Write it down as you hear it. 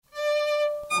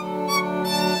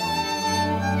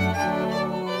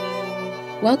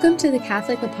Welcome to the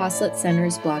Catholic Apostolate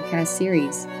Center's Blogcast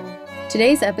series.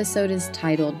 Today's episode is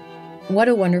titled, What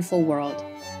a Wonderful World,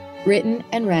 written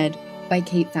and read by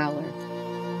Kate Fowler.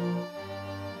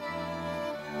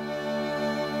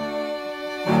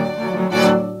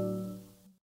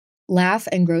 Laugh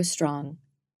and grow strong,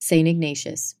 St.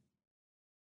 Ignatius.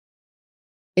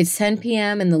 It's 10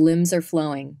 p.m. and the limbs are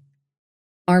flowing.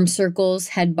 Arm circles,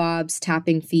 head bobs,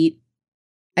 tapping feet.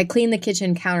 I clean the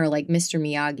kitchen counter like Mr.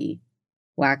 Miyagi.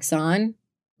 Wax on,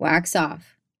 wax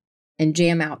off, and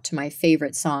jam out to my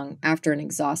favorite song after an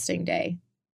exhausting day.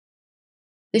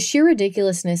 The sheer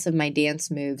ridiculousness of my dance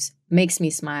moves makes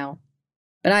me smile,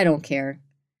 but I don't care.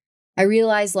 I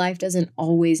realize life doesn't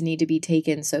always need to be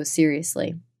taken so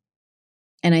seriously.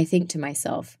 And I think to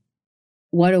myself,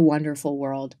 what a wonderful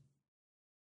world.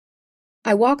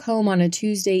 I walk home on a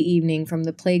Tuesday evening from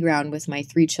the playground with my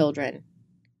 3 children.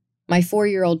 My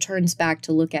 4-year-old turns back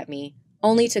to look at me,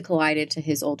 only to collide into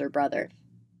his older brother.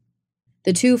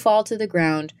 The two fall to the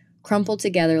ground, crumpled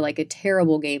together like a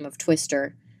terrible game of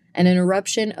Twister, and an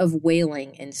eruption of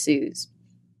wailing ensues.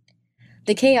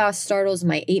 The chaos startles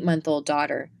my 8-month-old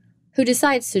daughter, who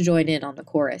decides to join in on the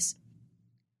chorus.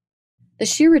 The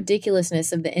sheer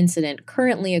ridiculousness of the incident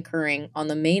currently occurring on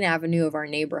the main avenue of our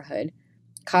neighborhood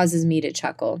causes me to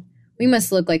chuckle. We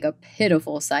must look like a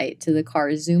pitiful sight to the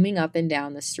cars zooming up and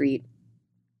down the street.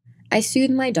 I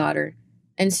soothe my daughter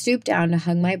and stoop down to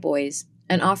hug my boys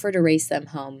and offer to race them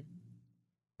home.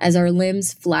 As our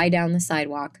limbs fly down the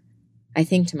sidewalk, I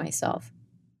think to myself,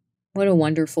 what a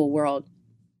wonderful world.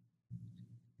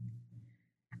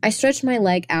 I stretch my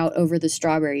leg out over the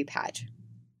strawberry patch,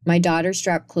 my daughter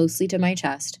strapped closely to my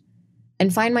chest,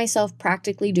 and find myself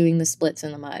practically doing the splits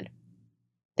in the mud.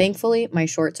 Thankfully, my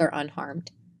shorts are unharmed.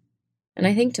 And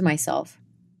I think to myself,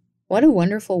 what a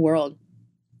wonderful world.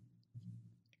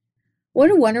 What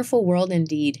a wonderful world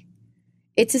indeed.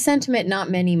 It's a sentiment not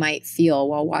many might feel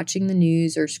while watching the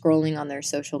news or scrolling on their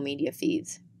social media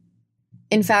feeds.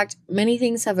 In fact, many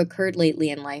things have occurred lately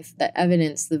in life that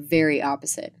evidence the very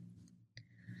opposite.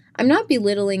 I'm not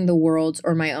belittling the world's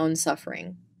or my own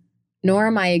suffering, nor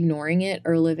am I ignoring it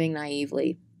or living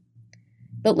naively.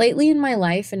 But lately in my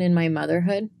life and in my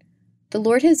motherhood, the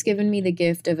Lord has given me the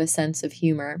gift of a sense of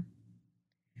humor.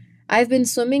 I've been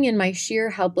swimming in my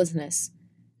sheer helplessness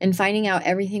and finding out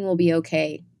everything will be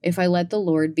okay if I let the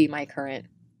Lord be my current.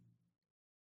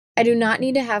 I do not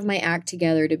need to have my act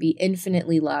together to be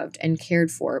infinitely loved and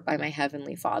cared for by my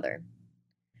Heavenly Father.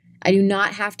 I do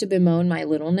not have to bemoan my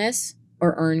littleness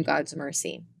or earn God's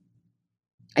mercy.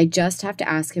 I just have to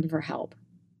ask Him for help.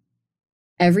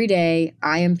 Every day,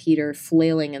 I am Peter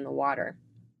flailing in the water.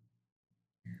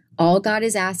 All God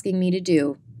is asking me to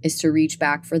do is to reach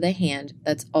back for the hand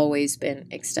that's always been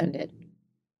extended.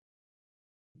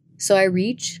 So I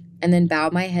reach and then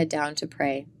bow my head down to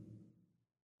pray.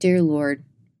 Dear Lord,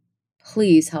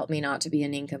 please help me not to be a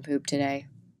nincompoop today.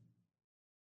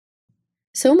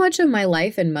 So much of my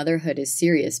life and motherhood is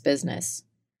serious business.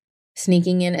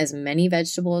 Sneaking in as many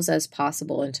vegetables as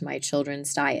possible into my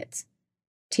children's diets,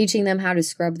 teaching them how to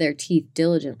scrub their teeth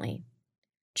diligently,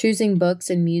 choosing books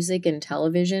and music and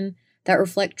television that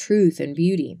reflect truth and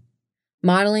beauty,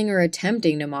 modeling or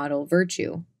attempting to model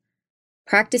virtue,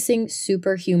 practicing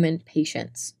superhuman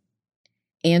patience,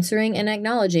 answering and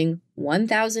acknowledging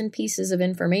 1,000 pieces of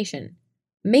information,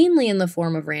 mainly in the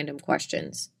form of random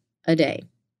questions, a day.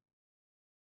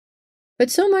 But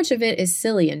so much of it is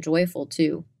silly and joyful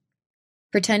too.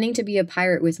 Pretending to be a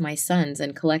pirate with my sons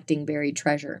and collecting buried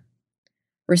treasure,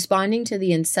 responding to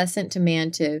the incessant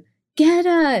demand to get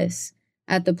us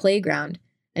at the playground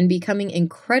and becoming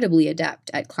incredibly adept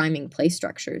at climbing play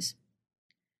structures,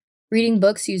 reading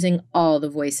books using all the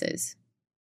voices,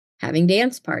 having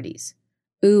dance parties,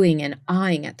 oohing and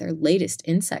aahing at their latest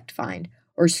insect find,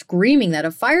 or screaming that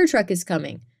a fire truck is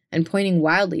coming and pointing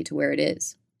wildly to where it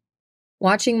is,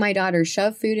 watching my daughter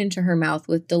shove food into her mouth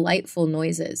with delightful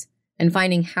noises and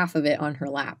finding half of it on her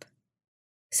lap,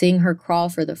 seeing her crawl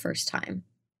for the first time,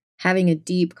 having a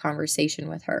deep conversation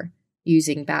with her,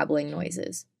 using babbling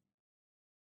noises.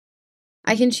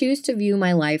 I can choose to view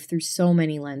my life through so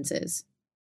many lenses,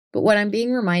 but what I'm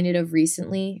being reminded of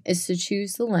recently is to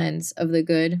choose the lens of the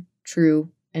good,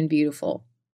 true, and beautiful,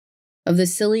 of the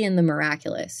silly and the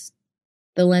miraculous,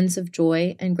 the lens of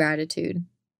joy and gratitude.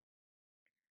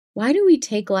 Why do we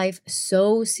take life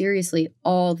so seriously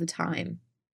all the time?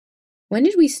 When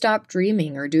did we stop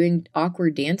dreaming or doing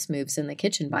awkward dance moves in the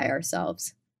kitchen by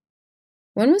ourselves?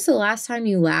 When was the last time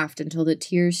you laughed until the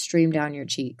tears streamed down your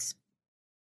cheeks?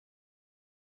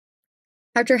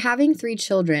 After having 3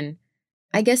 children,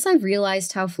 I guess I've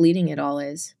realized how fleeting it all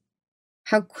is.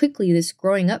 how quickly this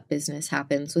growing up business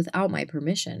happens without my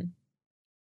permission.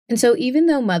 And so even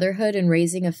though motherhood and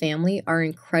raising a family are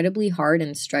incredibly hard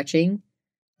and stretching,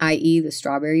 i.e. the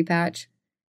strawberry patch,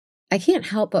 I can't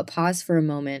help but pause for a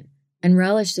moment and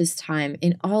relish this time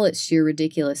in all its sheer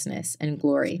ridiculousness and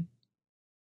glory.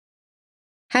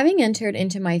 Having entered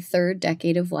into my third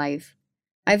decade of life,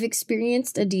 I've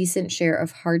experienced a decent share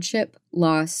of hardship,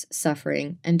 loss,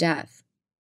 suffering, and death.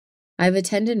 I've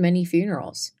attended many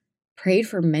funerals, prayed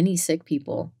for many sick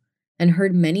people, and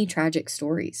heard many tragic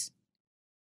stories.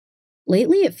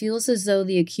 Lately, it feels as though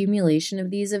the accumulation of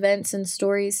these events and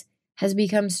stories has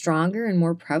become stronger and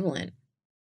more prevalent.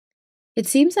 It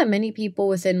seems that many people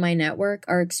within my network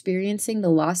are experiencing the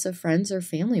loss of friends or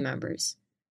family members,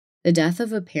 the death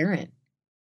of a parent,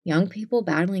 young people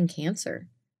battling cancer,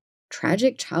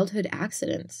 tragic childhood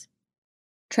accidents.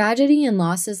 Tragedy and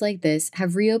losses like this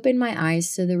have reopened my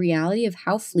eyes to the reality of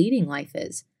how fleeting life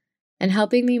is, and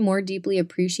helping me more deeply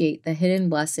appreciate the hidden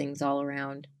blessings all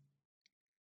around.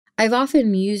 I've often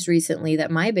mused recently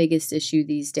that my biggest issue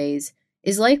these days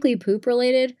is likely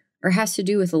poop-related or has to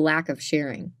do with a lack of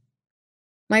sharing.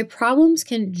 My problems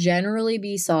can generally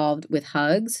be solved with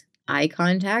hugs, eye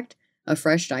contact, a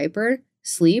fresh diaper,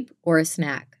 sleep, or a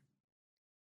snack.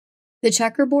 The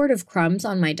checkerboard of crumbs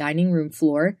on my dining room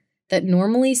floor that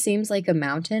normally seems like a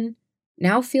mountain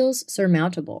now feels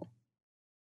surmountable.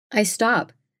 I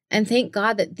stop and thank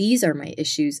God that these are my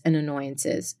issues and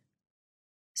annoyances.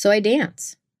 So I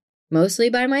dance, mostly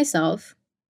by myself,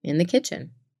 in the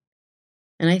kitchen.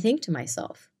 And I think to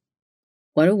myself,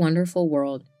 what a wonderful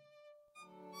world.